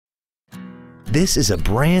This is a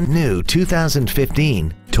brand new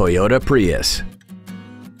 2015 Toyota Prius.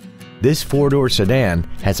 This four-door sedan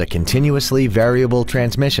has a continuously variable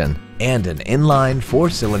transmission and an inline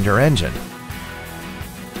four-cylinder engine.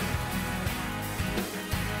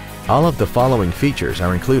 All of the following features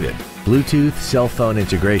are included: Bluetooth cell phone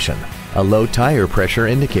integration, a low tire pressure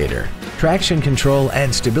indicator, traction control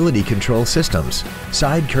and stability control systems,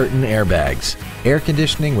 side curtain airbags, air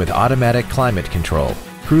conditioning with automatic climate control,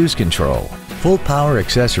 cruise control, full power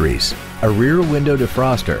accessories, a rear window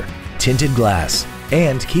defroster, tinted glass,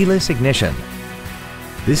 and keyless ignition.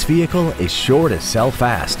 This vehicle is sure to sell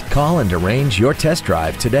fast. Call and arrange your test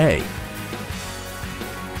drive today.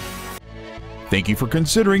 Thank you for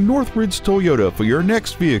considering Northridge Toyota for your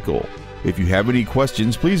next vehicle. If you have any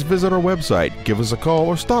questions, please visit our website, give us a call,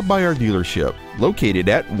 or stop by our dealership, located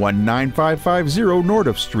at 19550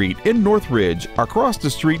 Nordoff Street in Northridge, across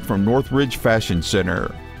the street from Northridge Fashion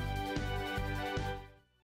Center.